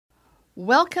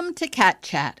Welcome to Cat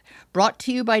Chat, brought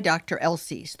to you by Dr.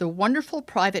 Elsie's, the wonderful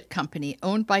private company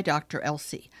owned by Dr.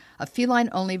 Elsie, a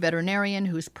feline-only veterinarian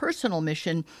whose personal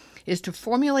mission is to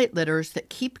formulate litters that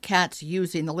keep cats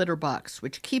using the litter box,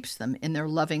 which keeps them in their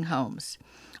loving homes.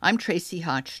 I'm Tracy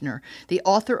Hotchner, the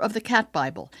author of the Cat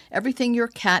Bible, Everything Your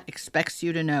Cat Expects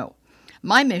You to Know.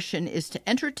 My mission is to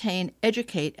entertain,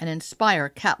 educate, and inspire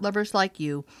cat lovers like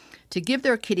you to give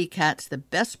their kitty cats the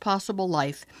best possible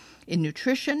life in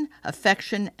nutrition,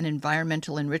 affection, and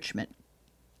environmental enrichment.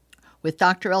 With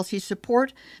Dr. Elsie's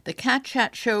support, the Cat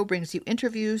Chat Show brings you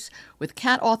interviews with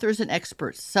cat authors and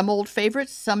experts, some old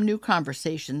favorites, some new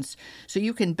conversations, so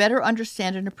you can better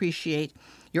understand and appreciate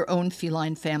your own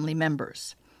feline family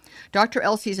members. Dr.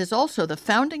 Elsie's is also the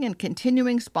founding and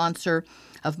continuing sponsor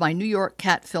of my New York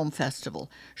Cat Film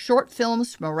Festival, short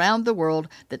films from around the world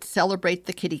that celebrate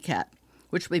the kitty cat,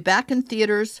 which will be back in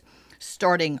theaters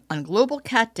starting on Global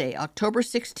Cat Day, October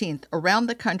 16th, around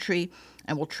the country,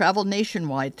 and will travel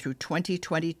nationwide through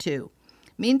 2022.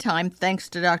 Meantime, thanks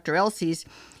to Dr. Elsie's,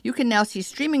 you can now see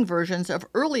streaming versions of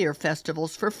earlier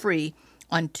festivals for free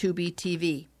on Tubi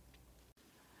TV.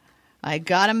 I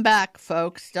got him back,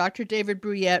 folks. Dr. David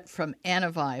Bruyette from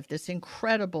Anivive, this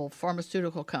incredible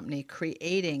pharmaceutical company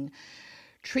creating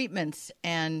treatments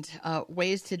and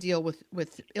ways to deal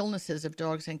with illnesses of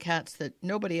dogs and cats that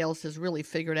nobody else has really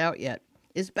figured out yet,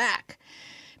 is back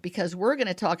because we're going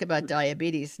to talk about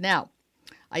diabetes. Now,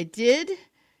 I did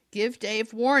give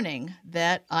Dave warning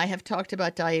that I have talked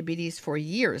about diabetes for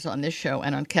years on this show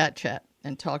and on Cat Chat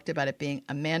and talked about it being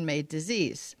a man-made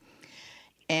disease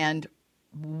and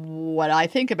what I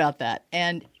think about that.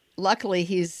 And luckily,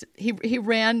 he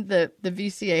ran the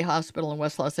VCA hospital in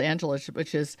West Los Angeles,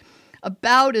 which is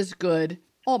about as good,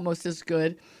 almost as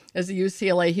good, as the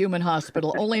UCLA Human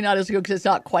Hospital, only not as good because it's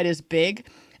not quite as big.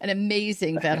 An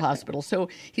amazing vet hospital. So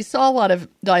he saw a lot of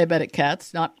diabetic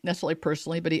cats, not necessarily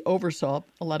personally, but he oversaw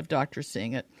a lot of doctors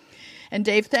seeing it. And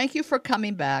Dave, thank you for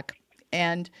coming back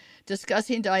and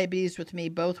discussing diabetes with me,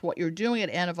 both what you're doing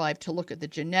at Anivive to look at the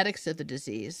genetics of the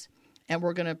disease, and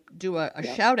we're going to do a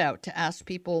shout out to ask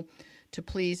people to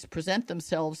please present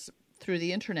themselves through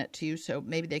the internet to you so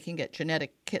maybe they can get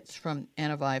genetic kits from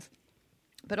Anivive.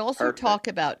 But also talk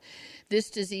about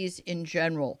this disease in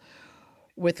general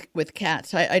with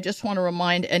cats. I just want to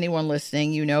remind anyone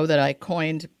listening, you know that I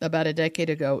coined about a decade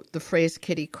ago the phrase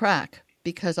kitty crack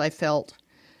because I felt,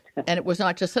 and it was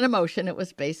not just an emotion, it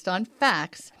was based on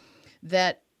facts,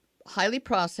 that highly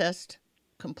processed,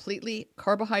 completely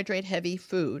carbohydrate-heavy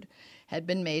food had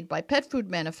been made by pet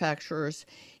food manufacturers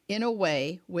in a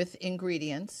way with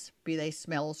ingredients, be they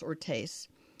smells or tastes,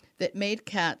 that made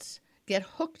cats get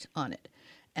hooked on it.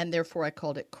 And therefore I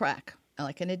called it crack,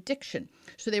 like an addiction.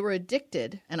 So they were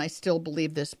addicted, and I still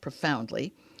believe this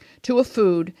profoundly, to a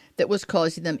food that was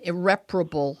causing them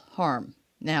irreparable harm.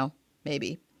 Now,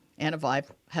 maybe Anivive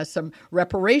has some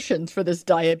reparations for this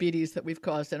diabetes that we've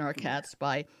caused in our cats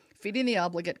by feeding the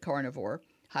obligate carnivore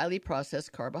highly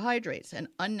processed carbohydrates, an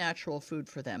unnatural food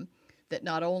for them that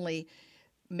not only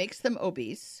makes them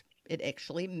obese, it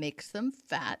actually makes them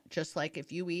fat, just like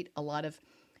if you eat a lot of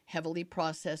heavily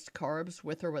processed carbs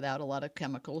with or without a lot of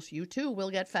chemicals, you too will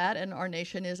get fat, and our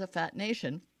nation is a fat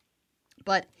nation.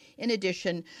 But in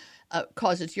addition,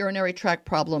 causes urinary tract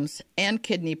problems and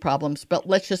kidney problems. But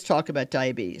let's just talk about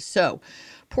diabetes. So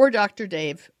poor Dr.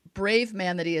 Dave, brave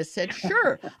man that he is, said,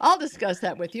 sure, I'll discuss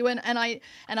that with you. And I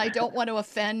don't want to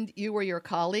offend you or your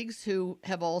colleagues who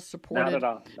have all supported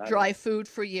dry food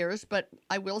for years. But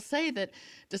I will say that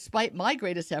despite my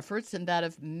greatest efforts and that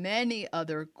of many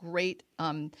other great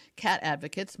cat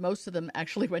advocates, most of them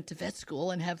actually went to vet school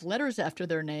and have letters after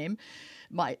their name.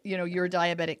 Your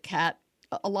diabetic cat,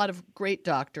 a lot of great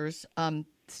doctors.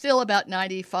 Still about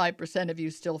 95% of you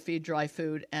still feed dry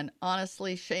food, and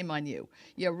honestly, shame on you.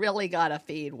 You really got to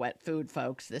feed wet food,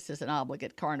 folks. This is an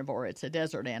obligate carnivore. It's a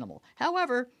desert animal.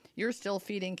 However, you're still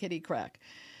feeding kitty crack.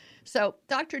 So,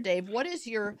 Dr. Dave, what is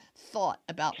your thought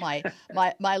about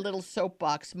my little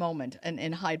soapbox moment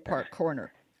in Hyde Park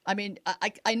Corner? I mean,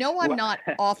 I know I'm not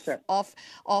off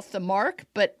the mark,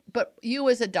 but you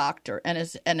as a doctor and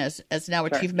as now a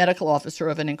chief medical officer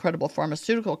of an incredible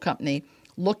pharmaceutical company,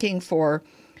 looking for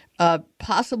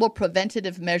possible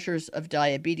preventative measures of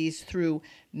diabetes through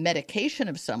medication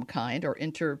of some kind or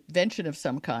intervention of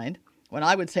some kind, when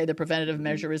I would say the preventative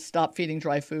measure is stop feeding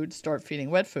dry food, start feeding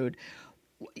wet food.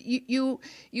 You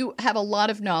have a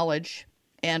lot of knowledge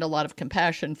and a lot of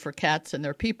compassion for cats and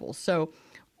their people. So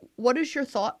what is your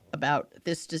thought about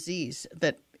this disease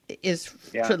that is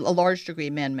to a large degree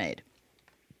man-made?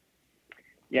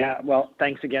 Yeah, well,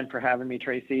 thanks again for having me,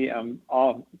 Tracy.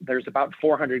 There's about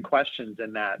 400 questions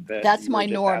in that That's you were my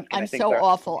just norm. asking. I'm I think so there,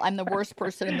 awful. I'm the worst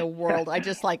person in the world. I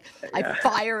just like,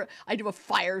 yeah, I do a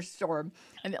firestorm.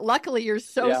 And luckily you're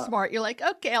so yeah. smart. You're like,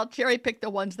 okay, I'll cherry pick the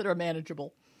ones that are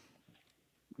manageable.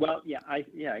 Well, yeah,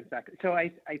 exactly. So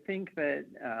I think that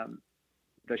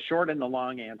the short and the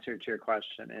long answer to your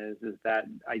question is that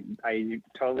I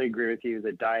totally agree with you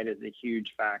that diet is a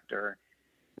huge factor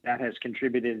that has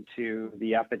contributed to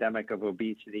the epidemic of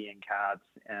obesity in cats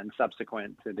and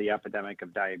subsequent to the epidemic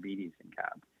of diabetes in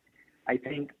cats. I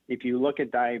think if you look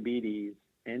at diabetes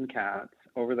in cats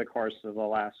over the course of the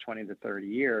last 20 to 30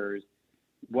 years,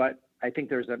 what I think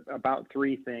there's about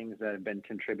three things that have been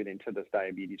contributing to this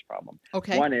diabetes problem.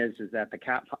 Okay. One is that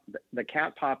the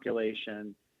cat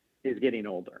population is getting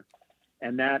older,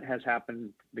 and that has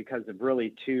happened because of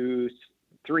really three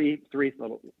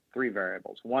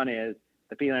variables. One is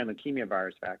the feline leukemia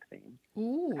virus vaccine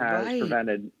has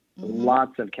prevented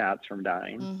lots of cats from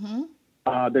dying.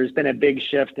 There's been a big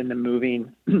shift in the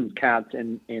moving cats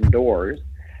indoors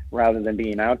rather than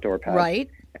being outdoor pets. Right.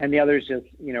 And the other is just,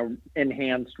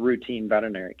 enhanced routine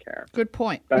veterinary care. Good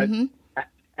point. But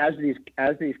as these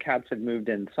cats have moved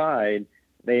inside,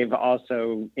 they've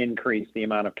also increased the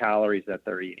amount of calories that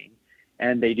they're eating.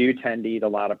 And they do tend to eat a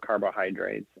lot of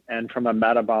carbohydrates. And from a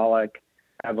metabolic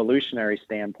evolutionary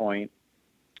standpoint,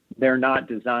 they're not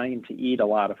designed to eat a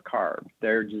lot of carbs.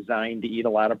 They're designed to eat a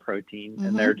lot of protein,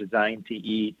 and they're designed to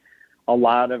eat a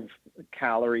lot of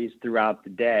calories throughout the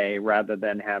day rather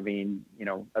than having,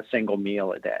 a single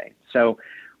meal a day. So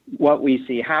what we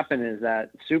see happen is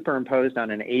that superimposed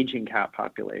on an aging cat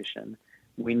population,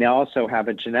 we now also have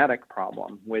a genetic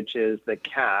problem, which is the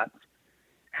cats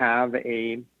have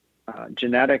a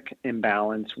genetic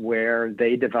imbalance where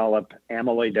they develop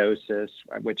amyloidosis,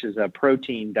 which is a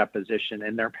protein deposition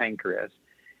in their pancreas.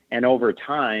 And over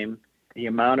time, the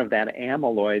amount of that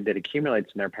amyloid that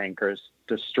accumulates in their pancreas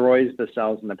destroys the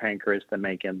cells in the pancreas that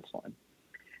make insulin.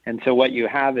 And so what you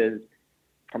have is,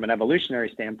 from an evolutionary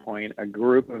standpoint, a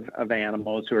group of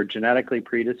animals who are genetically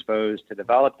predisposed to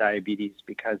develop diabetes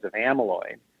because of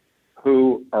amyloid,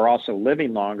 who are also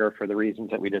living longer for the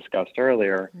reasons that we discussed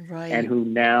earlier, and who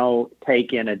now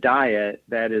take in a diet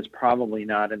that is probably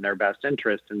not in their best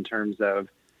interest in terms of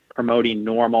promoting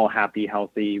normal, happy,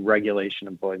 healthy regulation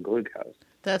of blood glucose.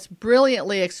 That's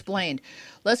brilliantly explained.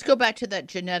 Let's go back to that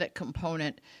genetic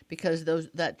component, because those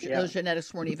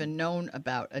genetics weren't even known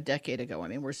about a decade ago. I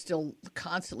mean, we're still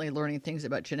constantly learning things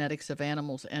about genetics of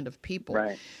animals and of people.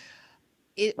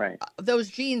 Those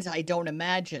genes, I don't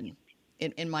imagine,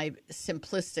 in my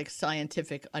simplistic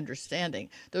scientific understanding,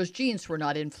 those genes were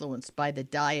not influenced by the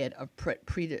diet of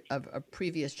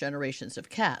previous generations of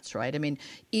cats, right? I mean,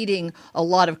 eating a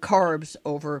lot of carbs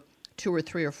over 2 or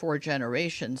 3 or 4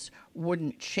 generations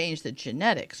wouldn't change the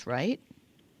genetics, right?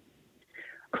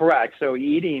 Correct. So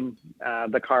eating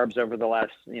the carbs over the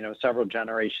last, several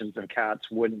generations of cats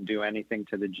wouldn't do anything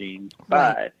to the genes.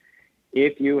 But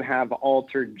if you have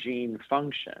altered gene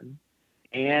function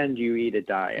and you eat a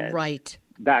diet,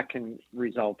 that can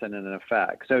result in an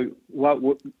effect. So what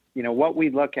we're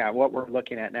looking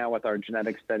at now with our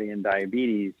genetic study in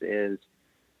diabetes is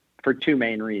for two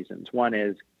main reasons. One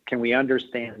is, can we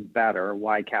understand better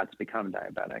why cats become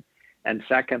diabetic? And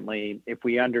secondly, if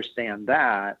we understand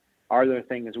that, are there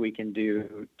things we can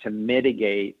do to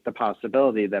mitigate the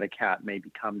possibility that a cat may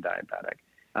become diabetic?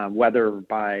 Whether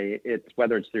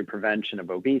it's through prevention of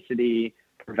obesity,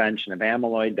 prevention of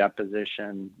amyloid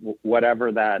deposition,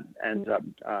 whatever that ends up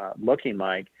looking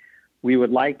like, we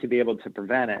would like to be able to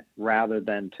prevent it rather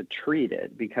than to treat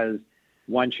it, because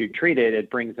once you treat it, it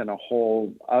brings in a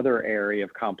whole other area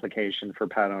of complication for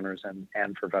pet owners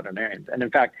and for veterinarians. And in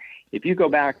fact, if you go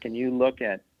back and you look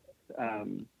at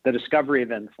the discovery of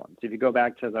insulin, if you go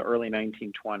back to the early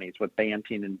 1920s with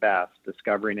Banting and Best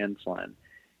discovering insulin,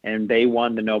 and they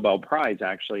won the Nobel Prize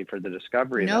actually for the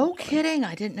discovery of insulin. No kidding.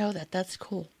 I didn't know that. That's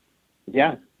cool.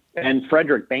 Yeah. And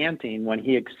Frederick Banting, when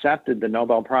he accepted the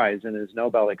Nobel Prize in his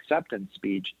Nobel acceptance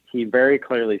speech, he very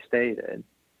clearly stated,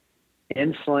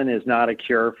 insulin is not a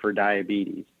cure for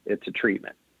diabetes. It's a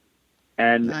treatment.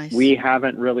 And we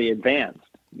haven't really advanced,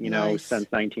 since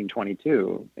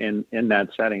 1922 in that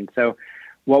setting. So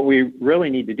what we really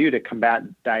need to do to combat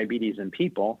diabetes in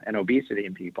people and obesity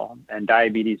in people and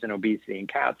diabetes and obesity in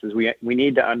cats is we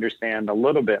need to understand a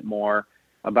little bit more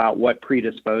about what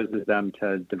predisposes them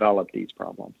to develop these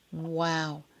problems.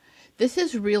 Wow. This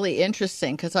is really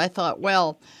interesting, because I thought,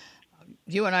 well,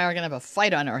 you and I are going to have a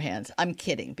fight on our hands. I'm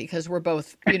kidding, because we're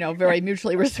both, very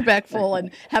mutually respectful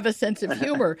and have a sense of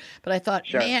humor. But I thought,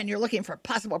 Sure. man, you're looking for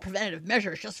possible preventative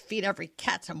measures. Just feed every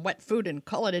cat some wet food and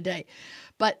call it a day.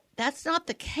 But that's not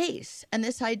the case. And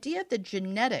this idea of the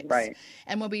genetics, Right.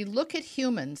 and when we look at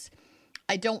humans,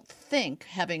 I don't think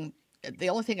the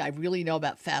only thing I really know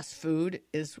about fast food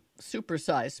is Super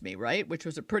Size Me, right? Which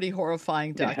was a pretty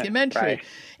horrifying documentary. Right.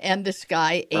 And this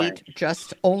guy ate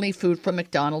just only food from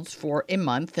McDonald's for a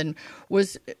month and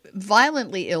was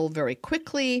violently ill very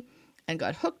quickly and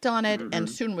got hooked on it, and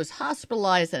soon was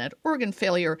hospitalized and had organ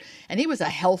failure. And he was a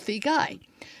healthy guy.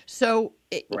 So,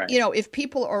 if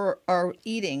people are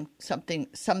eating some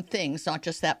things, not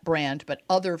just that brand, but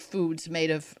other foods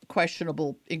made of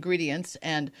questionable ingredients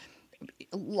and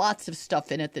lots of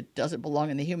stuff in it that doesn't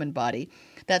belong in the human body,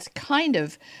 that's kind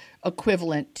of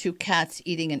equivalent to cats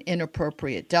eating an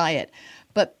inappropriate diet.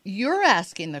 But you're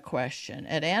asking the question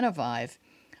at Anivive,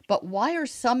 but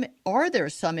are there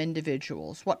some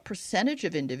individuals, what percentage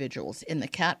of individuals in the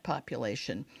cat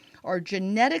population are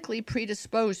genetically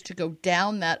predisposed to go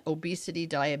down that obesity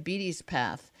diabetes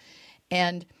path?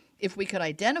 And if we could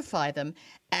identify them,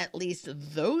 at least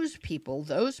those people,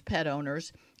 those pet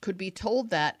owners, could be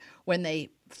told that when they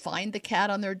find the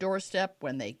cat on their doorstep,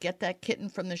 when they get that kitten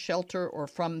from the shelter or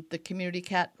from the community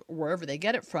cat, wherever they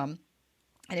get it from.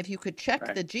 And if you could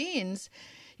check the genes,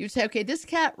 you'd say, okay, this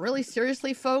cat really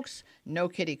seriously, folks, no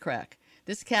kitty crack.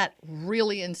 This cat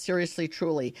really and seriously,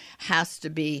 truly has to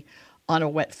be on a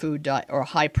wet food diet or a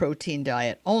high protein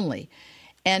diet only.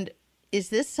 And is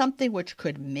this something which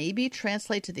could maybe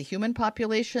translate to the human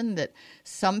population, that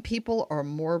some people are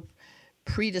more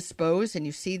predisposed, and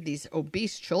you see these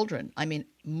obese children,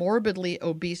 morbidly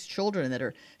obese children that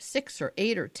are 6 or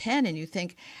 8 or 10, and you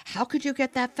think, how could you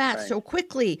get that fat so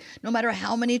quickly, no matter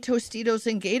how many Tostitos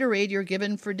and Gatorade you're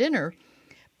given for dinner?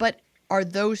 But are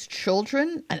those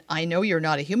children, and I know you're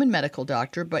not a human medical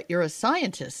doctor, but you're a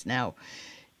scientist now,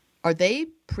 are they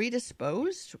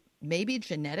predisposed, maybe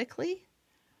genetically?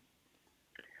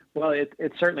 Well,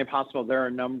 it's certainly possible. There are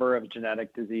a number of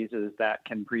genetic diseases that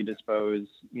can predispose,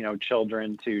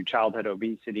 children to childhood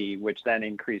obesity, which then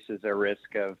increases their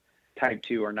risk of type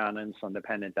 2 or non-insulin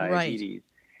dependent diabetes.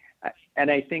 Right. And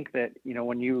I think that,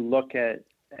 when you look at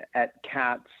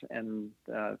cats and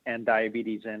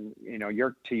diabetes, and,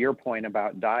 to your point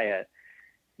about diet,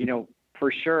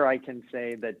 for sure I can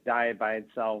say that diet by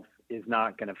itself is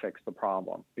not going to fix the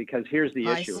problem, because here's the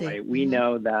issue, right? We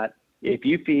know that if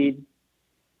you feed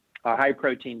a high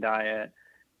protein diet,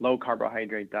 low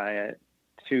carbohydrate diet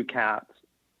to cats,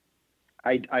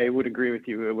 I would agree with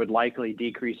you. It would likely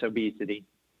decrease obesity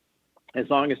as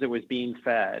long as it was being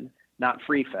fed, not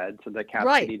free fed, so the cats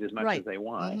could eat as much as they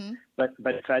want. But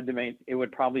fed to it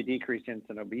would probably decrease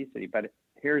incident obesity. But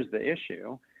here's the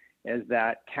issue, is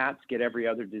that cats get every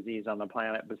other disease on the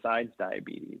planet besides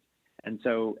diabetes. And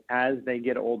so as they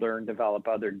get older and develop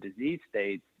other disease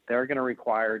states, they're going to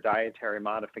require dietary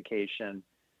modification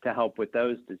to help with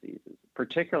those diseases,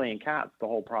 particularly in cats, the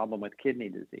whole problem with kidney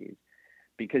disease.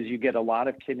 Because you get a lot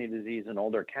of kidney disease in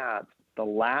older cats, the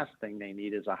last thing they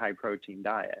need is a high protein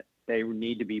diet. They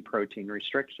need to be protein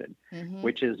restricted,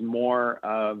 which is more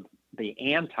of the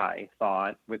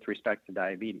anti-thought with respect to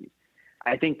diabetes.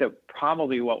 I think that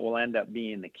probably what will end up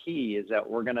being the key is that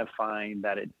we're going to find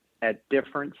that at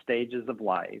different stages of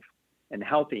life in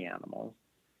healthy animals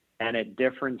and at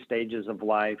different stages of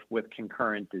life with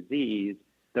concurrent disease,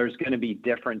 there's going to be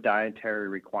different dietary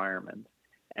requirements.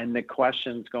 And the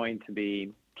question is going to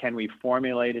be, can we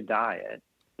formulate a diet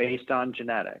based on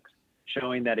genetics,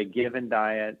 showing that a given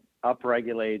diet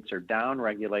upregulates or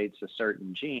downregulates a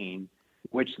certain gene,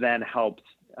 which then helps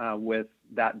with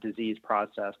that disease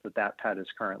process that pet is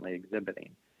currently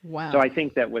exhibiting. Wow. So I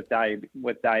think that with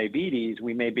diabetes,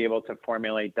 we may be able to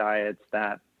formulate diets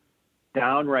that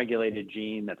downregulated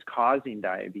gene that's causing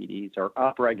diabetes or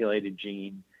upregulated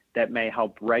gene that may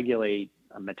help regulate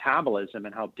metabolism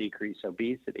and help decrease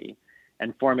obesity,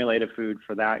 and formulate a food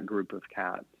for that group of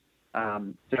cats.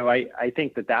 So I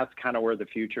think that's kind of where the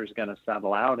future is going to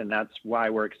settle out, and that's why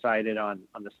we're excited on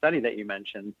the study that you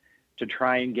mentioned to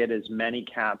try and get as many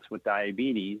cats with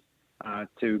diabetes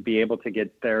to be able to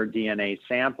get their DNA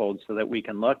sampled so that we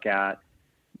can look at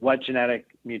what genetic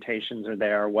mutations are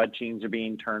there, what genes are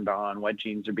being turned on, what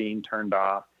genes are being turned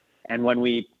off. And when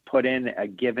we put in a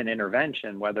given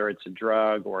intervention, whether it's a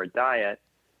drug or a diet,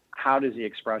 how does the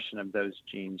expression of those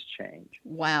genes change?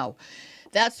 Wow.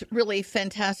 That's really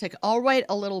fantastic. I'll write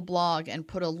a little blog and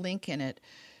put a link in it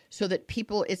so that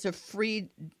people, it's a free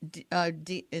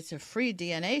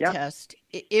DNA test.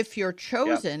 If you're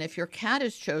chosen, if your cat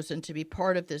is chosen to be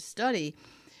part of this study,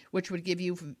 which would give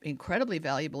you incredibly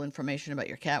valuable information about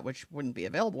your cat, which wouldn't be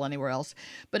available anywhere else.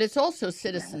 But it's also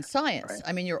citizen science. Right.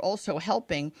 I mean, you're also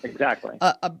helping Exactly.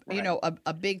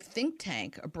 a big think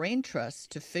tank, a brain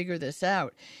trust to figure this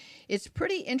out. It's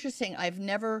pretty interesting. I've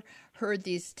never heard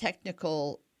these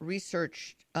technical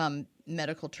research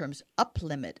medical terms,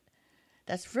 uplimit.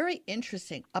 That's very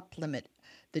interesting, uplimit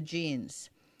the genes.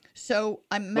 So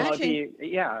I'm imagining,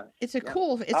 it's a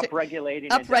cool, it's upregulating.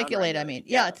 Upregulate. I mean,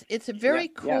 it's a very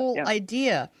cool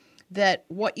idea that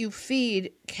what you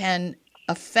feed can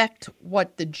affect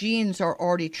what the genes are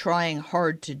already trying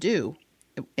hard to do,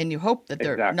 and you hope that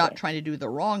they're not trying to do the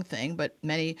wrong thing. But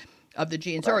many of the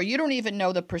genes are. You don't even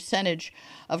know the percentage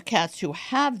of cats who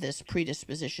have this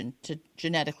predisposition to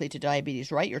genetically to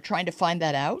diabetes, right? You're trying to find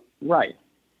that out, right?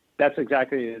 That's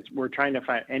exactly it. We're trying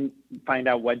to find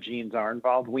out what genes are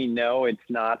involved. We know it's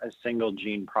not a single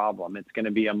gene problem. It's going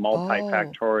to be a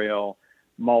multifactorial,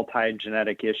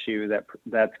 multi-genetic issue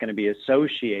that's going to be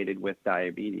associated with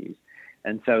diabetes.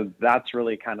 And so that's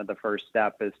really kind of the first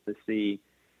step, is to see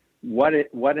what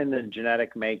in the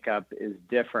genetic makeup is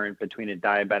different between a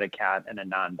diabetic cat and a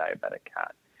non-diabetic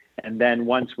cat. And then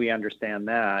once we understand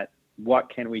that,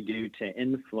 what can we do to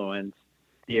influence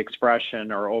the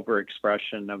expression or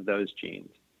overexpression of those genes?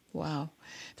 Wow.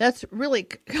 That's really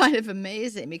kind of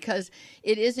amazing, because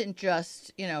it isn't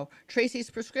just, Tracy's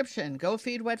prescription, go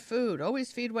feed wet food,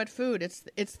 always feed wet food.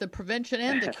 It's the prevention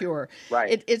and the cure.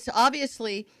 Right. It's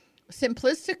obviously,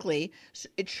 simplistically,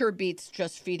 it sure beats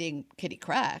just feeding kitty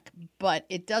crack, but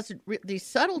it doesn't, these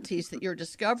subtleties that you're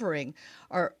discovering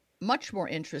are much more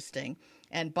interesting.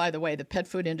 And by the way, the pet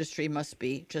food industry must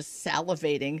be just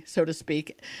salivating, so to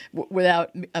speak,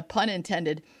 without a pun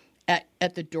intended,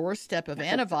 at the doorstep of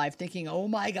Anivive, thinking, oh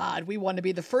my God, we want to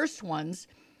be the first ones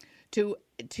to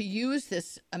use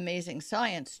this amazing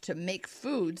science to make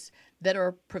foods that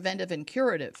are preventive and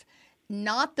curative.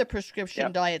 Not the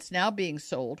prescription diets now being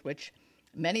sold, which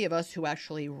many of us who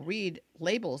actually read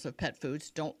labels of pet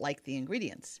foods don't like the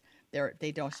ingredients.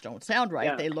 They don't sound right.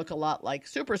 Yeah. They look a lot like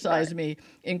Super Size Me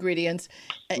ingredients.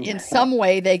 In some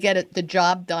way, they get the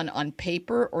job done on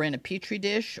paper or in a petri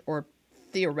dish or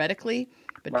theoretically,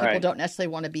 but people don't necessarily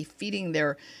want to be feeding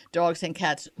their dogs and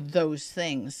cats those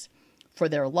things for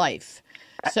their life.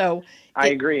 So I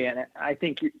agree, and I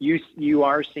think you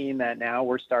are seeing that now.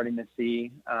 We're starting to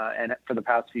see, and for the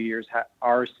past few years,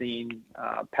 are seeing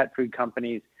pet food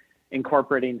companies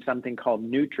incorporating something called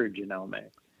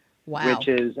nutrigenomics. Wow. Which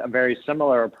is a very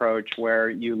similar approach, where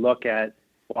you look at,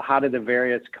 well, how do the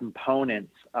various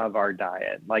components of our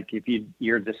diet, like if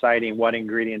you're deciding what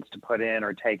ingredients to put in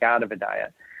or take out of a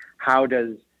diet, how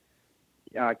does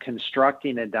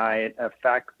constructing a diet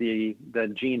affect the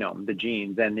genome, the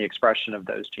genes, and the expression of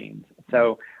those genes?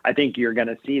 So I think you're going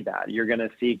to see that. You're going to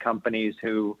see companies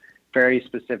who very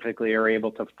specifically are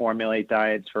able to formulate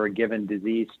diets for a given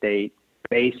disease state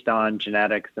based on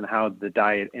genetics and how the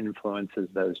diet influences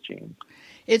those genes.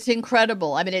 It's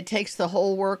incredible. I mean, it takes the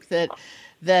whole work that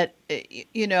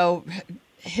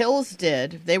Hills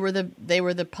did. They were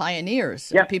the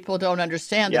pioneers. Yeah. People don't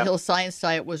understand the Hills Science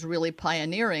Diet was really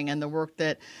pioneering, and the work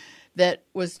that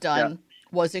was done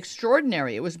was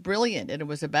extraordinary. It was brilliant, and it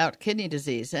was about kidney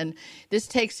disease. And this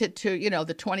takes it to,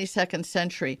 the 22nd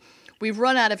century. We've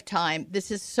run out of time.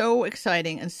 This is so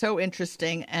exciting and so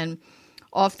interesting, and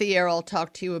off the air, I'll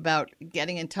talk to you about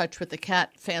getting in touch with the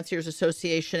Cat Fanciers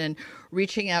Association and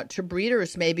reaching out to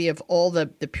breeders maybe of all the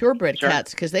purebred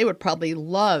cats, because they would probably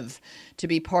love to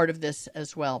be part of this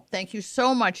as well. Thank you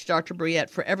so much, Dr. Bruyette,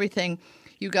 for everything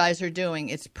you guys are doing.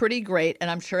 It's pretty great,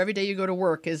 and I'm sure every day you go to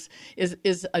work is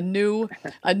a new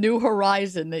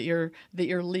horizon that you're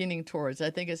leaning towards. I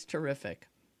think it's terrific.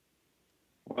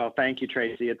 Well, thank you,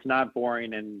 Tracy. It's not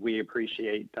boring, and we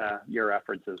appreciate your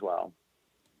efforts as well.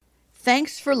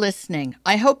 Thanks for listening.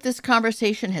 I hope this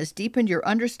conversation has deepened your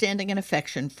understanding and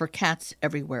affection for cats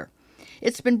everywhere.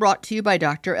 It's been brought to you by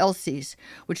Dr. Elsie's,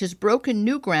 which has broken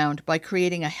new ground by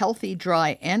creating a healthy,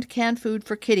 dry, and canned food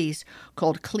for kitties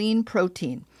called Clean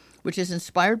Protein, which is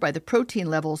inspired by the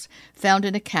protein levels found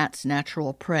in a cat's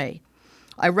natural prey.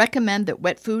 I recommend that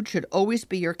wet food should always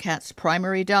be your cat's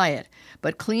primary diet,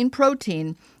 but Clean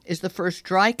Protein is the first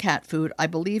dry cat food I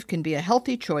believe can be a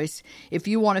healthy choice if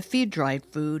you want to feed dried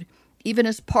food, even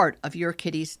as part of your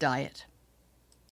kitty's diet.